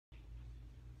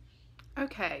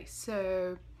Okay,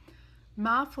 so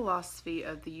my philosophy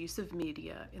of the use of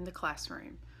media in the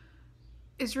classroom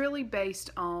is really based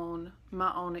on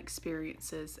my own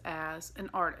experiences as an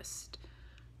artist.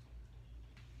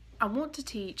 I want to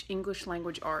teach English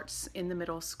language arts in the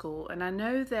middle school, and I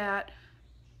know that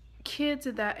kids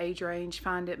at that age range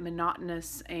find it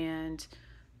monotonous and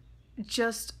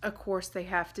just a course they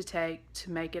have to take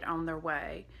to make it on their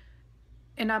way.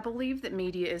 And I believe that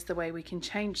media is the way we can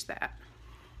change that.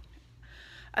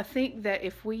 I think that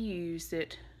if we used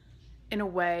it in a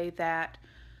way that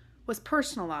was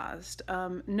personalized,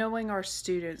 knowing our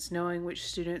students, knowing which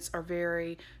students are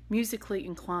very musically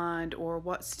inclined, or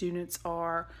what students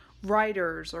are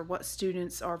writers, or what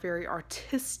students are very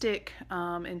artistic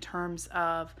in terms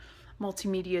of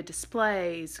multimedia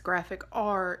displays, graphic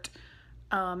art,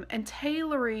 and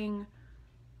tailoring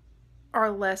our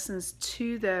lessons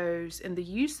to those and the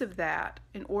use of that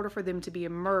in order for them to be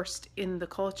immersed in the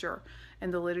culture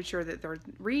and the literature that they're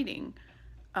reading.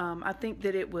 I think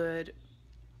that it would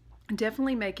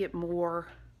definitely make it more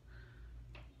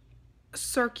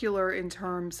circular in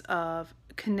terms of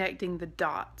connecting the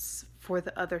dots for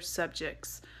the other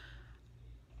subjects.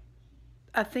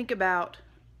 I think about,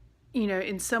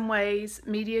 in some ways,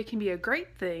 media can be a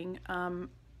great thing,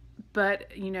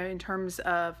 but, in terms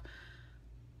of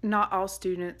not all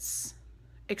students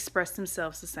express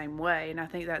themselves the same way, and I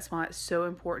think that's why it's so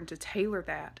important to tailor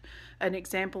that. An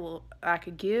example I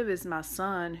could give is my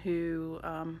son, who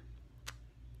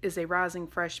is a rising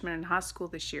freshman in high school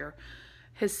this year.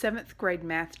 His seventh grade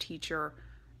math teacher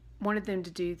wanted them to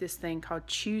do this thing called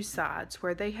Choose Sides,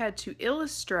 where they had to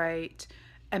illustrate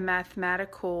a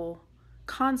mathematical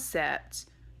concept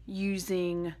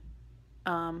using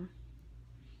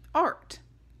art,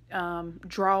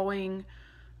 drawing,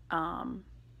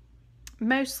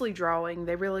 mostly drawing.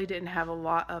 They really didn't have a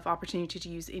lot of opportunity to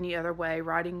use any other way.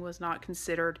 Writing was not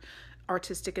considered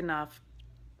artistic enough.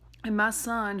 And my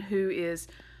son, who is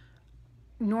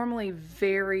normally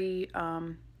very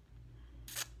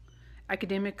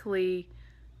academically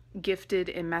gifted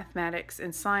in mathematics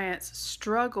and science,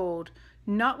 struggled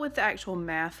not with the actual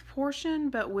math portion,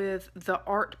 but with the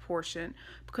art portion,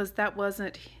 because that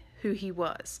wasn't who he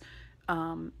was.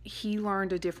 He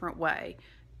learned a different way.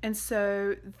 And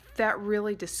so that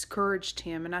really discouraged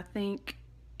him. And I think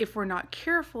if we're not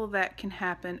careful, that can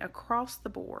happen across the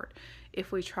board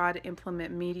if we try to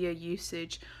implement media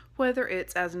usage, whether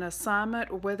it's as an assignment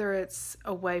or whether it's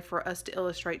a way for us to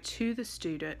illustrate to the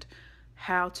student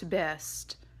how to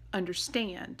best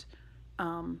understand.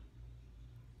 In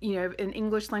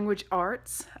English language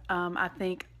arts, I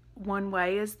think one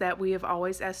way is that we have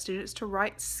always asked students to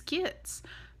write skits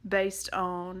based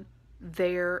on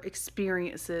their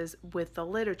experiences with the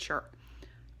literature.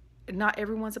 Not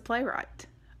everyone's a playwright.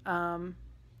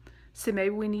 So maybe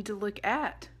we need to look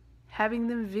at having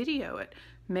them video it,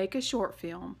 make a short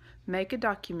film, make a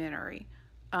documentary,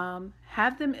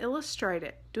 have them illustrate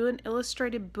it, do an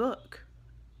illustrated book.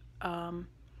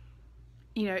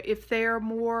 If they're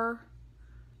more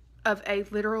of a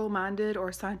literal minded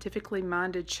or scientifically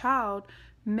minded child,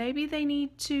 maybe they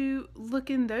need to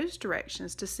look in those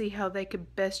directions to see how they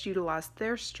could best utilize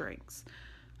their strengths.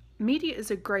 Media is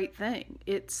a great thing.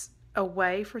 It's a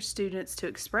way for students to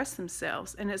express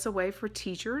themselves, and it's a way for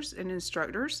teachers and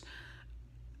instructors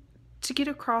to get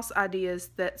across ideas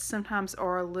that sometimes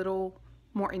are a little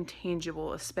more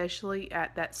intangible, especially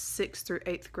at that 6th through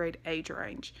 8th grade age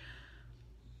range.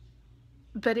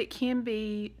 But it can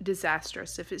be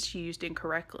disastrous if it's used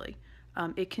incorrectly.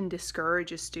 It can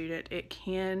discourage a student. It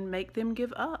can make them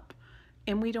give up,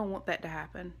 and we don't want that to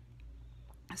happen.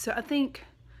 So I think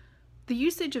the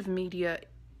usage of media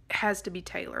has to be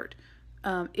tailored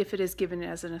if it is given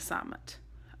as an assignment.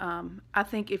 I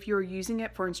think if you're using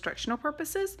it for instructional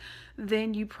purposes,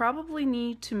 then you probably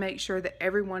need to make sure that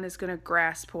everyone is going to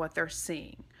grasp what they're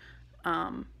seeing,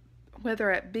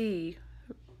 whether it be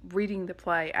reading the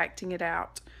play, acting it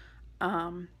out,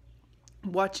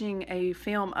 watching a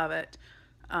film of it,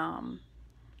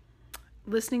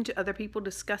 listening to other people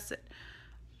discuss it.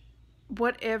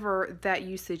 Whatever that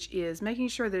usage is, making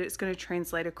sure that it's going to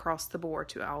translate across the board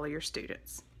to all of your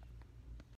students.